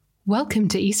Welcome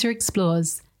to ESA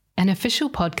Explores, an official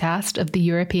podcast of the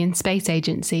European Space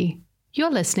Agency. You're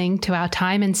listening to our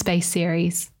Time and Space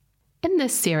series. In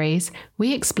this series,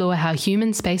 we explore how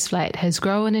human spaceflight has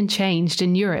grown and changed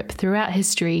in Europe throughout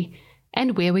history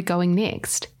and where we're going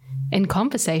next, in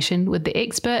conversation with the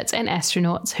experts and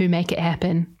astronauts who make it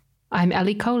happen. I'm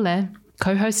Ellie Kohler,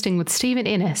 co-hosting with Stephen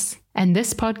Ennis, and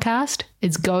this podcast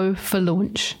is Go for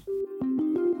Launch.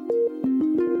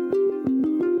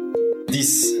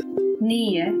 10,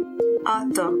 9,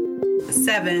 8,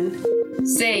 7,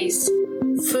 6,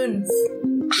 5,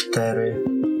 4,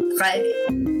 3,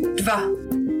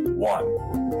 2,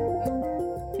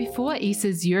 1. Before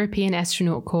ESA's European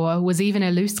Astronaut Corps was even a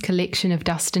loose collection of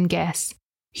dust and gas,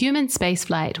 human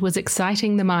spaceflight was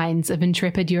exciting the minds of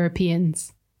intrepid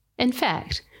Europeans. In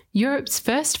fact, Europe's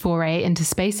first foray into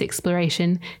space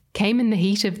exploration came in the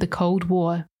heat of the Cold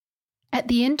War. At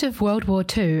the end of World War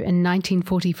II in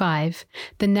 1945,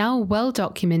 the now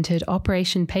well-documented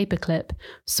Operation Paperclip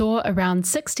saw around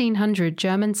 1,600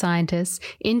 German scientists,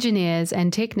 engineers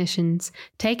and technicians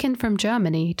taken from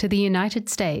Germany to the United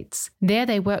States. There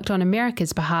they worked on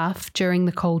America's behalf during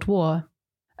the Cold War.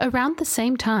 Around the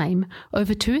same time,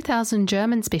 over 2,000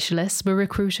 German specialists were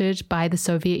recruited by the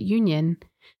Soviet Union,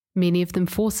 many of them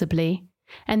forcibly,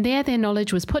 and there their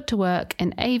knowledge was put to work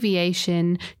in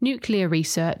aviation, nuclear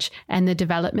research, and the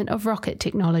development of rocket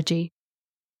technology.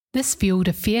 This fueled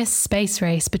a fierce space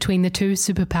race between the two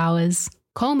superpowers,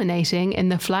 culminating in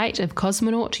the flight of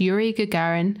cosmonaut Yuri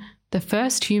Gagarin, the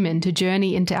first human to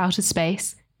journey into outer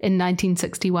space, in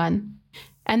 1961,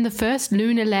 and the first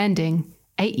lunar landing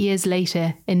 8 years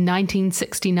later in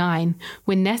 1969,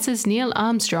 when NASA's Neil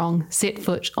Armstrong set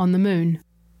foot on the moon.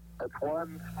 It's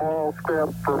one small step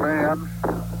for man,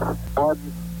 one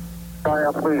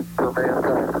giant leap for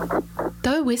mankind.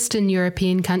 Though Western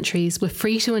European countries were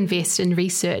free to invest in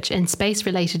research and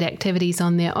space-related activities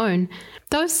on their own,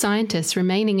 those scientists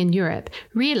remaining in Europe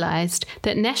realized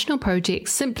that national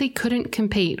projects simply couldn't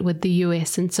compete with the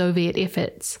US and Soviet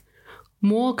efforts.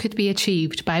 More could be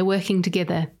achieved by working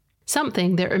together,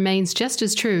 something that remains just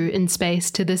as true in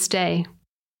space to this day.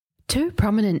 Two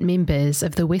prominent members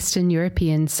of the Western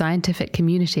European scientific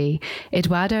community,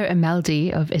 Edoardo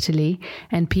Amaldi of Italy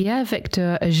and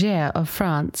Pierre-Victor Auger of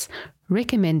France,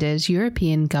 recommended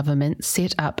European governments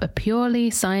set up a purely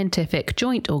scientific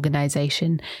joint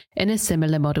organisation in a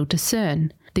similar model to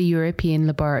CERN, the European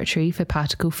Laboratory for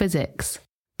Particle Physics.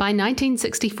 By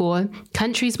 1964,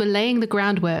 countries were laying the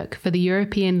groundwork for the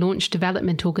European Launch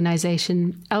Development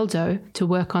Organisation, ELDO, to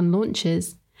work on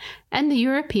launches, and the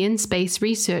European Space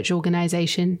Research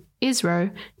Organisation, ISRO,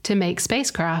 to make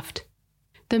spacecraft.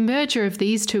 The merger of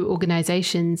these two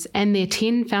organisations and their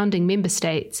 10 founding member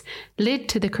states led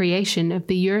to the creation of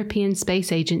the European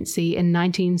Space Agency in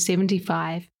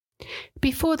 1975.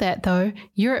 Before that, though,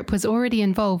 Europe was already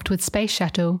involved with Space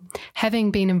Shuttle, having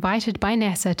been invited by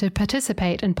NASA to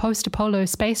participate in post-Apollo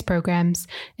space programs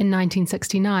in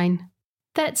 1969.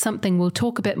 That's something we'll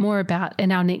talk a bit more about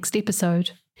in our next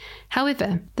episode.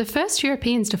 However, the first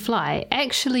Europeans to fly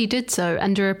actually did so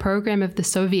under a program of the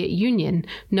Soviet Union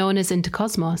known as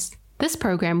Interkosmos. This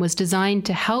program was designed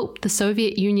to help the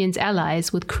Soviet Union's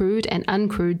allies with crewed and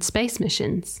uncrewed space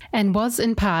missions, and was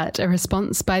in part a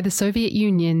response by the Soviet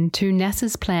Union to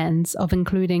NASA's plans of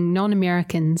including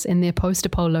non-Americans in their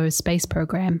post-Apollo space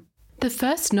program. The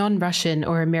first non-Russian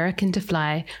or American to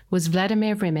fly was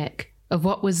Vladimir Remek, of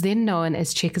what was then known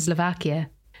as Czechoslovakia.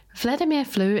 Vladimir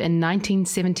flew in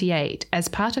 1978 as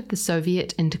part of the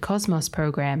Soviet Interkosmos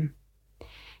program.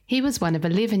 He was one of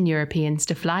 11 Europeans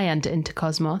to fly under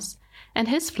Interkosmos, and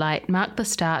his flight marked the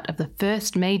start of the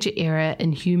first major era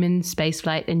in human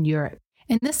spaceflight in Europe.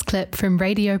 In this clip from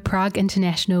Radio Prague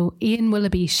International, Ian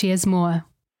Willoughby shares more.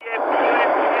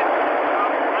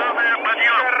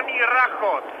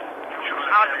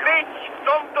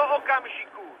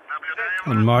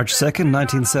 On March 2nd,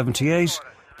 1978,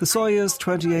 the Soyuz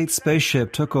 28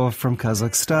 spaceship took off from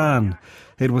Kazakhstan.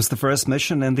 It was the first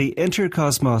mission in the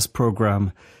Interkosmos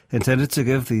program, intended to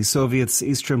give the Soviets'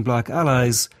 Eastern Bloc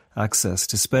allies access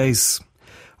to space.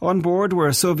 On board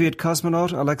were Soviet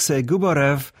cosmonaut Alexei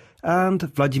Gubarev and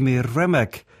Vladimir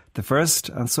Remek, the first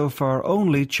and so far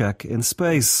only Czech in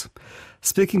space.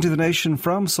 Speaking to the nation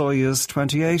from Soyuz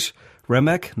 28,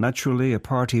 Remek, naturally a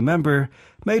party member,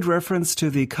 made reference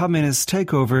to the communist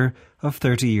takeover of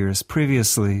 30 years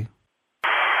previously.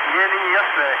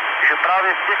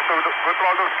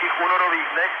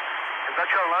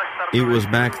 It was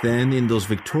back then, in those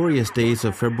victorious days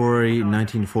of February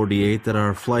 1948, that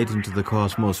our flight into the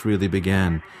cosmos really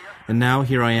began. And now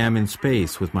here I am in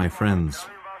space with my friends.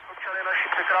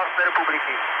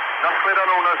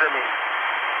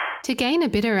 To gain a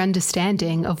better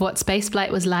understanding of what spaceflight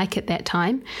was like at that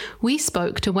time, we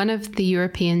spoke to one of the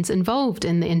Europeans involved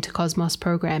in the Interkosmos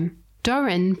program,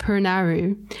 Dorin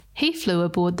Prunariu. He flew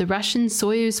aboard the Russian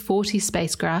Soyuz 40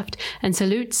 spacecraft and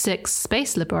Salyut 6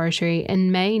 space laboratory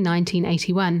in May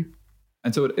 1981.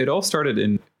 And so it all started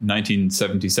in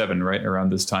 1977, right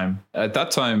around this time. At that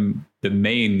time, the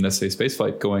main, let's say,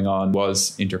 spaceflight going on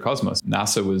was Interkosmos.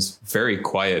 NASA was very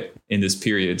quiet in this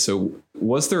period. So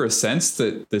was there a sense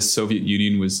that the Soviet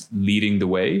Union was leading the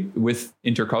way with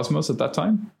Interkosmos at that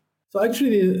time? So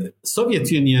actually, the Soviet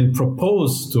Union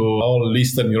proposed to all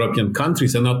Eastern European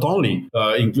countries, and not only,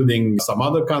 including some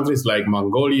other countries like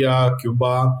Mongolia,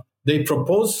 Cuba, they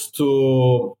proposed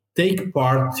to take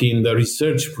part in the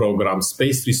research program,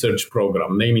 space research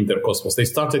program, named Interkosmos. They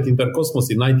started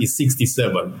Interkosmos in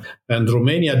 1967, and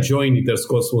Romania joined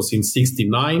Interkosmos in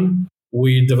 1969.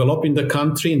 We developed in the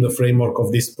country in the framework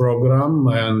of this program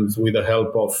and with the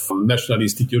help of national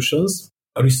institutions.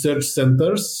 Research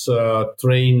centers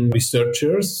train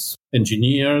researchers,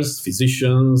 engineers,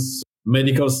 physicians,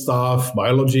 medical staff,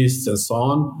 biologists, and so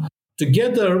on.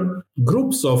 Together,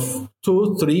 groups of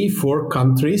 2, 3, 4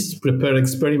 countries prepare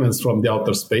experiments from the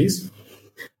outer space.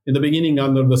 In the beginning,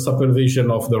 under the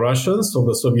supervision of the Russians, of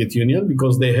the Soviet Union,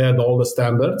 because they had all the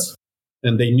standards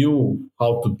and they knew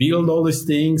how to build all these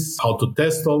things, how to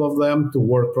test all of them to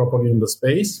work properly in the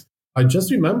space. I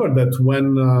just remember that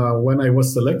when I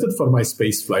was selected for my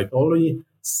space flight, only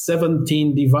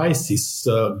 17 devices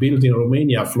built in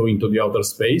Romania flew into the outer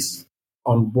space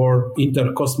on board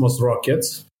Interkosmos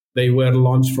rockets. They were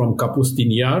launched from Kapustin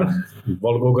Yar,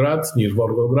 Volgograd, near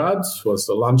Volgograd. It was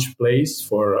a launch place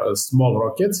for small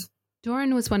rockets.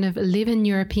 Dorin was one of 11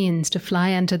 Europeans to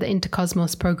fly under the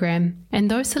Interkosmos program,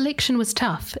 and though selection was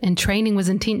tough and training was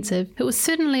intensive, it was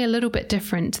certainly a little bit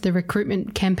different to the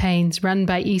recruitment campaigns run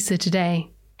by ESA today.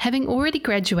 Having already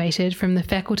graduated from the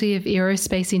Faculty of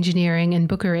Aerospace Engineering in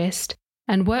Bucharest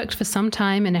and worked for some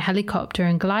time in a helicopter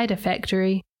and glider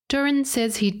factory, Dorin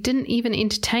says he didn't even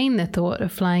entertain the thought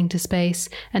of flying to space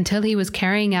until he was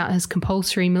carrying out his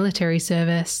compulsory military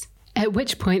service. At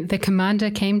which point the commander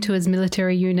came to his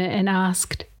military unit and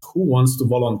asked, "Who wants to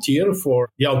volunteer for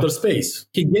the outer space?"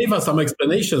 He gave us some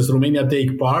explanations. Romania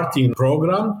take part in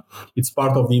program. It's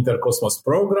part of the Interkosmos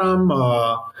program.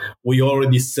 We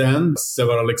already sent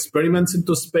several experiments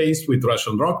into space with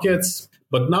Russian rockets.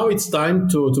 But now it's time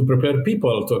to prepare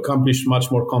people to accomplish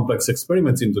much more complex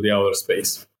experiments into the outer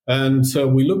space. And so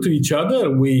we looked at each other.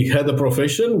 We had a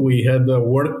profession. We had a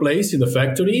workplace in the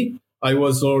factory. I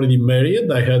was already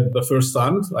married. I had the first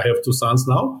son. I have 2 sons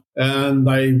now. And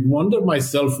I wondered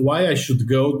myself why I should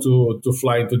go to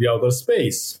fly into the outer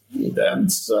space. And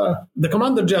the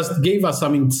commander just gave us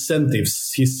some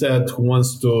incentives. He said, who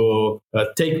wants to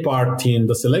take part in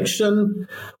the selection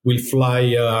will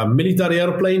fly a military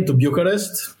airplane to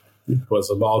Bucharest. It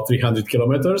was about 300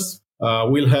 kilometers.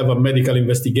 We'll have a medical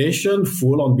investigation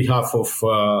full on behalf of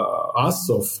us,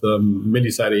 of the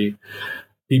military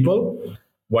people,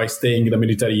 while staying in the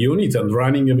military unit and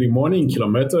running every morning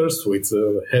kilometers with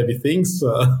heavy things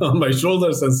on my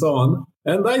shoulders and so on.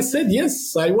 And I said,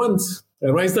 yes, I want. I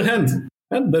raised the hand.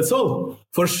 And that's all.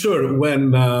 For sure,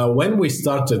 when we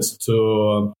started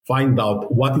to find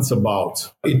out what it's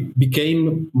about, it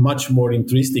became much more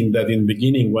interesting than in the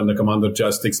beginning when the commander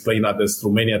just explained that as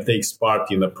Romania takes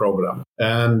part in the program.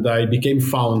 And I became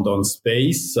found on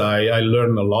space. I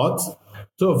learned a lot.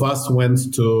 2 of us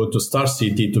went to Star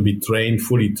City to be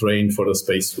fully trained for the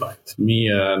space flight. Me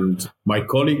and my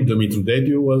colleague, Dorin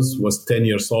Prunariu, was 10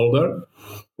 years older.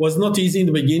 Was not easy in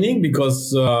the beginning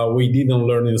because we didn't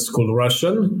learn in school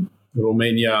Russian.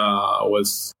 Romania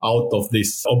was out of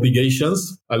these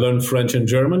obligations. I learned French and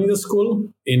German in the school.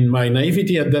 In my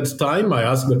naivety at that time, I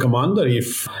asked the commander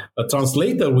if a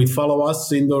translator would follow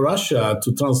us into Russia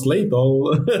to translate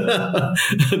all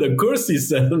the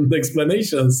courses and the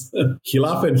explanations. He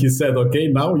laughed and he said, okay,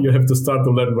 now you have to start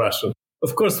to learn Russian.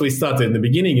 Of course, we started in the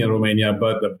beginning in Romania,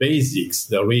 but the basics,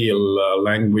 the real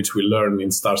language we learned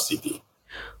in Star City.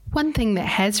 One thing that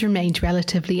has remained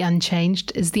relatively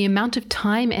unchanged is the amount of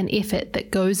time and effort that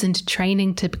goes into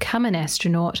training to become an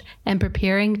astronaut and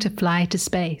preparing to fly to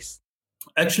space.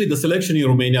 Actually, the selection in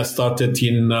Romania started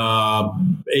in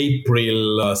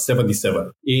April 77.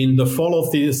 In the fall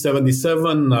of the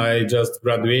 77, I just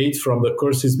graduated from the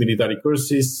courses, military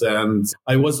courses, and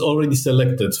I was already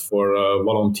selected for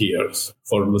volunteers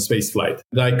for the space flight.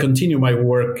 I continued my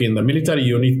work in the military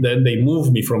unit. Then they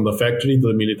moved me from the factory to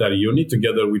the military unit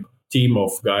together with a team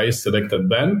of guys selected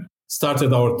then.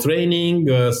 started our training,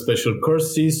 special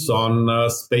courses on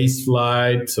space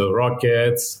flight,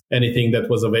 rockets, anything that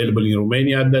was available in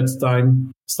Romania at that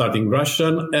time, starting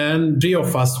Russian. And 3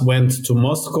 of us went to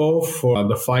Moscow for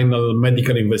the final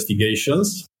medical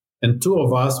investigations. And 2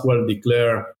 of us were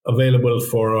declared available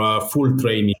for full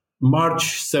training.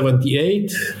 March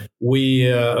 78, we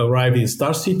arrived in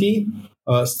Star City.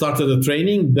 Started the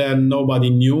training, then nobody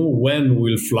knew when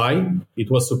we'll fly.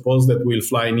 It was supposed that we'll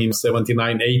fly in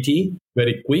 79-80,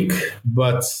 very quick.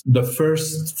 But the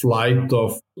first flight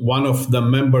of one of the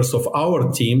members of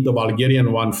our team, the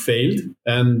Bulgarian one, failed.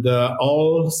 And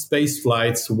all space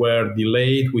flights were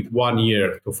delayed with 1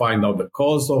 year to find out the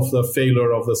cause of the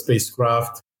failure of the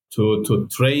spacecraft, to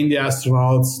train the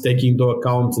astronauts, taking into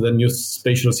account the new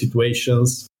spatial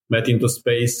situations, met into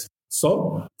space.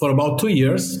 So for about 2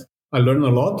 years, I learned a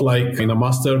lot, like in a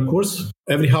master course,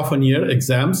 every half a year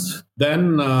exams.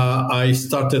 Then I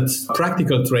started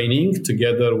practical training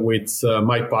together with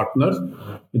my partner.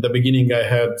 In the beginning, I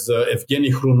had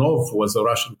Evgeny Hrunov, who was a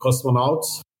Russian cosmonaut.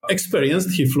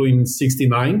 Experienced, he flew in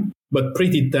 69, but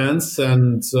pretty tense,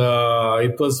 and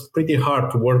it was pretty hard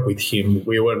to work with him.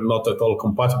 We were not at all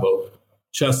compatible.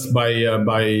 Just by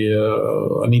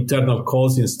an internal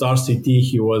cause in Star City,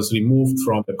 he was removed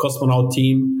from the cosmonaut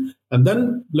team. And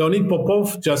then Leonid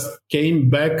Popov just came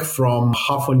back from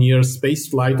half a year space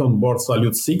flight on board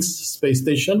Salyut 6 space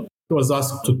station. He was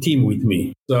asked to team with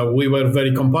me. So we were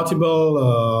very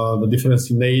compatible. The difference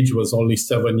in age was only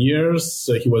 7 years.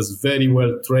 He was very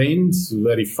well trained,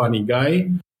 very funny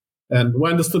guy. And we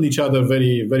understood each other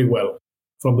very, very well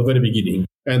from the very beginning.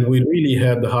 And we really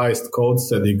had the highest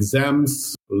codes at the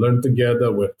exams, learned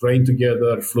together, were trained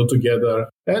together, flew together,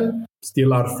 and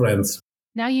still are friends.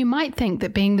 Now, you might think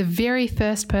that being the very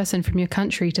first person from your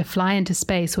country to fly into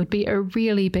space would be a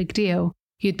really big deal.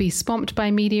 You'd be swamped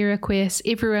by media requests,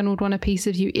 everyone would want a piece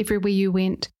of you everywhere you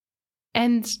went.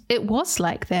 And it was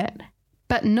like that.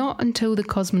 But not until the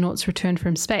cosmonauts returned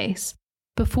from space.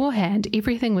 Beforehand,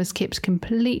 everything was kept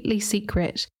completely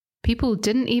secret. People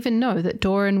didn't even know that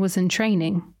Dorin was in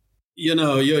training. You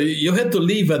know, you had to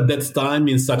live at that time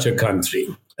in such a country.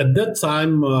 At that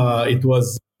time, it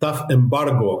was tough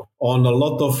embargo on a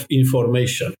lot of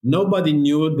information. Nobody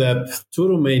knew that 2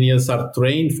 Romanians are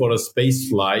trained for a space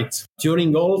flight.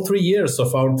 During all 3 years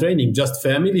of our training, just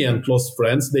family and close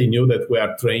friends, they knew that we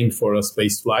are trained for a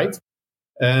space flight.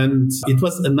 And it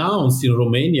was announced in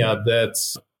Romania that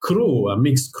a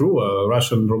mixed crew, a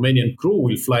Russian-Romanian crew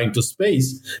will fly into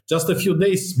space just a few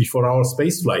days before our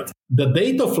space flight. The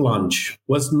date of launch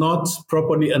was not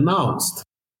properly announced.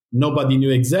 Nobody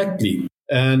knew exactly.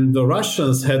 And the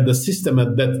Russians had the system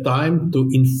at that time to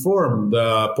inform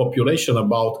the population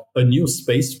about a new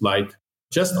space flight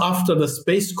just after the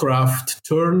spacecraft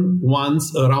turned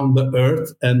once around the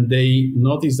Earth and they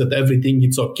noticed that everything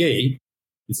is okay.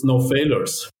 It's no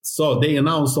failures. So they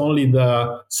announced only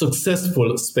the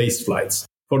successful space flights.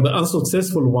 For the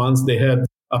unsuccessful ones, they had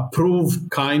approved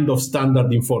kind of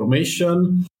standard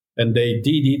information and they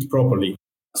did it properly.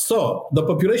 So the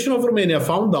population of Romania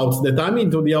found out that I'm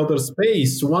into the outer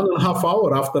space 1.5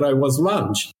 hours after I was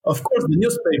launched. Of course, the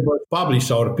newspaper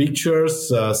published our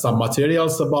pictures, some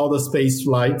materials about the space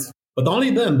flight, but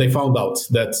only then they found out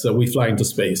that we fly into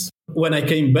space. When I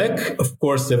came back, of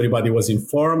course, everybody was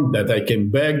informed that I came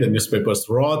back. The newspapers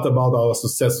wrote about our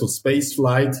successful space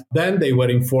flight. Then they were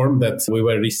informed that we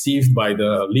were received by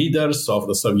the leaders of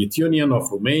the Soviet Union, of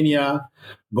Romania,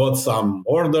 got some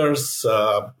orders.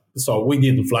 So we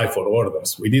didn't fly for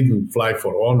orders. We didn't fly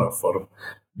for honor, for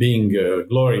being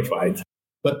glorified.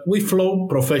 But we flew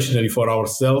professionally for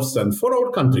ourselves and for our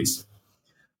countries.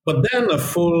 But then a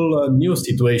full new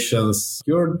situations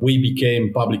occurred. We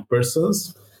became public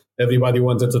persons. Everybody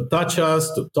wanted to touch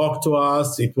us, to talk to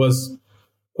us. It was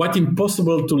quite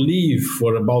impossible to live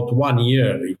for about 1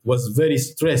 year. It was very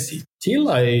stressy. Till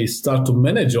I start to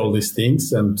manage all these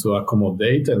things and to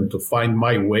accommodate and to find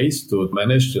my ways to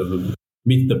manage to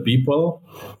meet the people,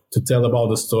 to tell about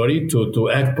the story,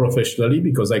 to act professionally,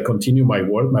 because I continue my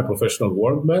work, my professional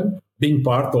work, then being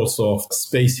part also of the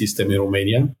space system in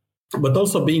Romania, but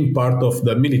also being part of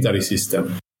the military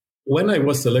system. When I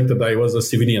was selected, I was a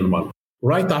civilian one.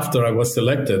 Right after I was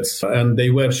selected, and they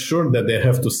were sure that they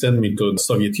have to send me to the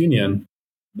Soviet Union,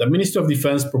 the Ministry of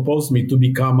Defense proposed me to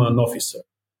become an officer.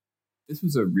 This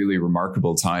was a really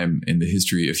remarkable time in the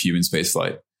history of human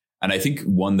spaceflight. And I think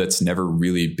one that's never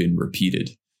really been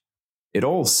repeated. It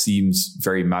all seems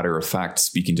very matter of fact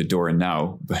speaking to Dorin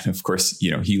now, but of course,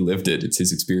 he lived it. It's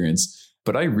his experience.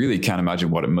 But I really can't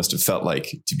imagine what it must have felt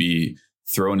like to be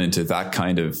thrown into that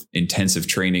kind of intensive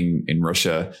training in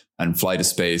Russia and fly to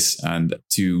space, and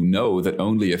to know that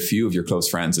only a few of your close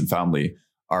friends and family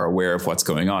are aware of what's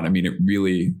going on. I mean, it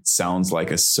really sounds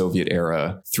like a Soviet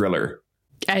era thriller.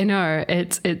 I know,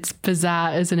 it's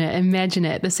bizarre, isn't it? Imagine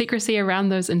it. The secrecy around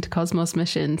those Interkosmos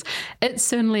missions, it's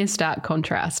certainly a stark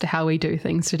contrast to how we do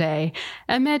things today.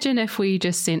 Imagine if we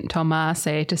just sent Thomas,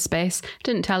 say, to space,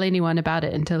 didn't tell anyone about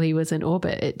it until he was in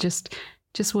orbit. It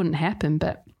just wouldn't happen.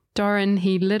 But Dorin,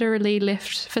 he literally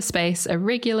left for space a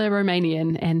regular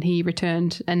Romanian, and he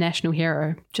returned a national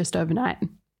hero just overnight.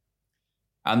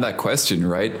 And that question,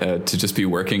 right, to just be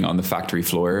working on the factory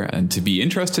floor and to be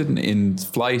interested in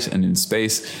flight and in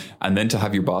space, and then to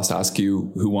have your boss ask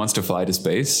you who wants to fly to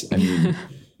space. I mean,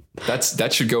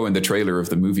 that should go in the trailer of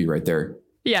the movie right there.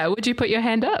 Yeah. Would you put your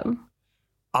hand up?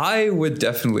 I would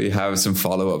definitely have some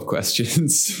follow-up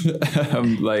questions.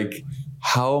 Like,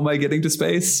 how am I getting to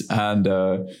space? And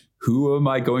who am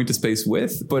I going to space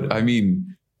with? But I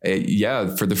mean,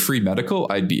 yeah, for the free medical,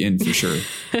 I'd be in for sure.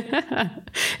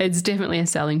 It's definitely a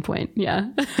selling point. Yeah.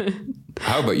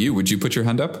 How about you? Would you put your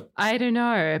hand up? I don't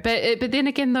know. But then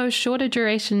again, those shorter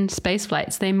duration space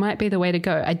flights, they might be the way to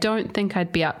go. I don't think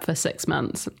I'd be up for 6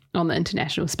 months on the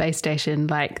International Space Station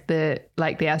like the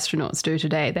astronauts do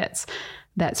today.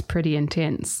 That's pretty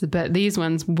intense. But these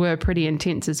ones were pretty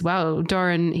intense as well.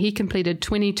 Dorin, he completed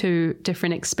 22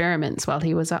 different experiments while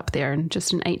he was up there in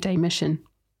just an 8-day mission.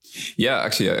 Yeah,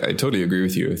 actually, I totally agree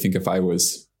with you. I think if I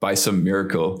was, by some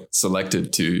miracle,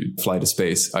 selected to fly to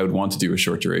space, I would want to do a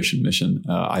short duration mission.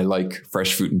 I like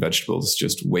fresh fruit and vegetables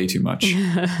just way too much.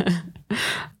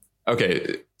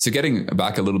 Okay, so getting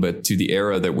back a little bit to the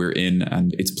era that we're in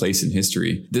and its place in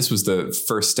history, this was the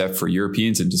first step for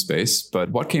Europeans into space, but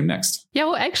what came next? Yeah,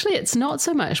 well, actually, it's not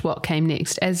so much what came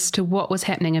next as to what was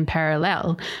happening in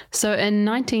parallel. So in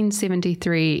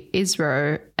 1973,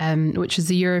 ISRO, which is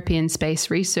the European Space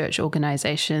Research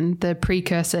Organization, the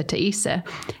precursor to ESA,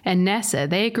 and NASA,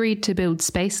 they agreed to build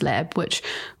Spacelab, which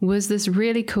was this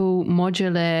really cool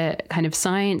modular kind of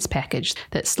science package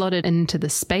that slotted into the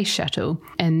space shuttle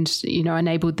and,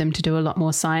 enabled them to do a lot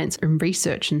more science and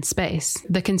research in space.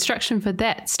 The construction for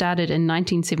that started in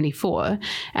 1974,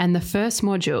 and the first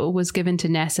module was given to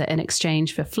NASA in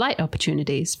exchange for flight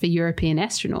opportunities for European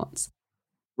astronauts.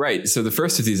 Right. So the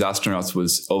first of these astronauts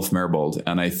was Ulf Merbold.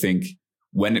 And I think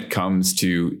when it comes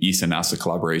to ESA-NASA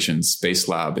collaboration,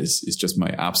 Spacelab is just my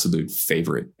absolute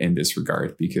favorite in this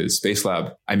regard, because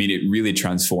Spacelab, I mean, it really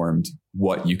transformed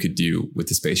what you could do with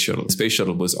the space shuttle. The space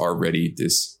shuttle was already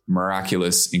this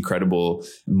miraculous, incredible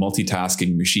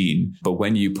multitasking machine. But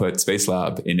when you put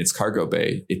Spacelab in its cargo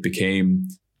bay, it became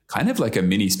kind of like a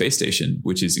mini space station,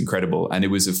 which is incredible. And it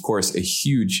was, of course, a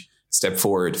huge step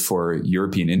forward for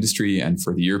European industry and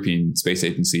for the European Space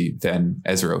Agency, then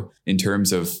ESRO, in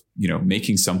terms of,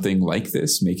 making something like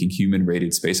this, making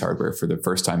human-rated space hardware for the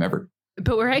first time ever.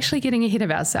 But we're actually getting ahead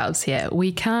of ourselves here.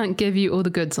 We can't give you all the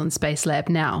goods on Spacelab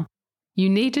now. You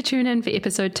need to tune in for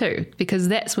episode 2, because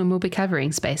that's when we'll be covering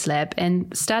Spacelab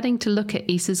and starting to look at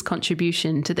ESA's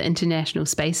contribution to the International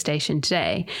Space Station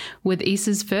today with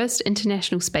ESA's first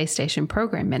International Space Station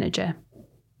Program Manager.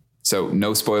 So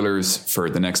no spoilers for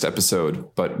the next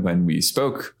episode, but when we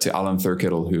spoke to Alan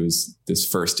Thurkittle, who is this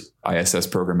first ISS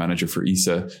program manager for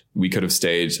ESA, we could have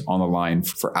stayed on the line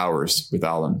for hours with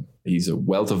Alan. He's a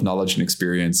wealth of knowledge and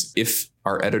experience. If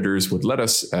our editors would let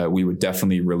us, we would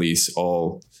definitely release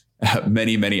all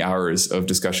many, many hours of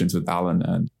discussions with Alan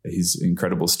and his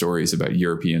incredible stories about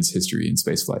Europeans' history in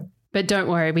spaceflight. But don't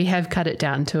worry, we have cut it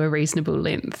down to a reasonable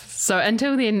length. So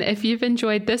until then, if you've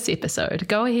enjoyed this episode,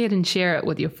 go ahead and share it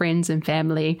with your friends and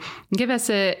family. Give us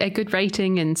a good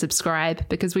rating and subscribe,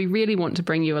 because we really want to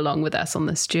bring you along with us on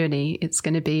this journey. It's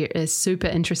going to be a super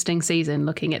interesting season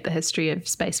looking at the history of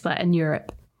spaceflight in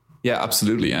Europe. Yeah,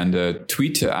 absolutely. And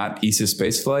tweet to @ESA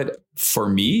Spaceflight. For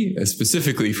me,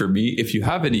 specifically for me, if you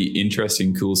have any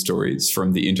interesting, cool stories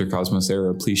from the Interkosmos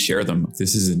era, please share them.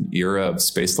 This is an era of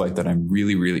spaceflight that I'm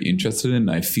really, really interested in.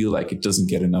 And I feel like it doesn't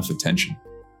get enough attention.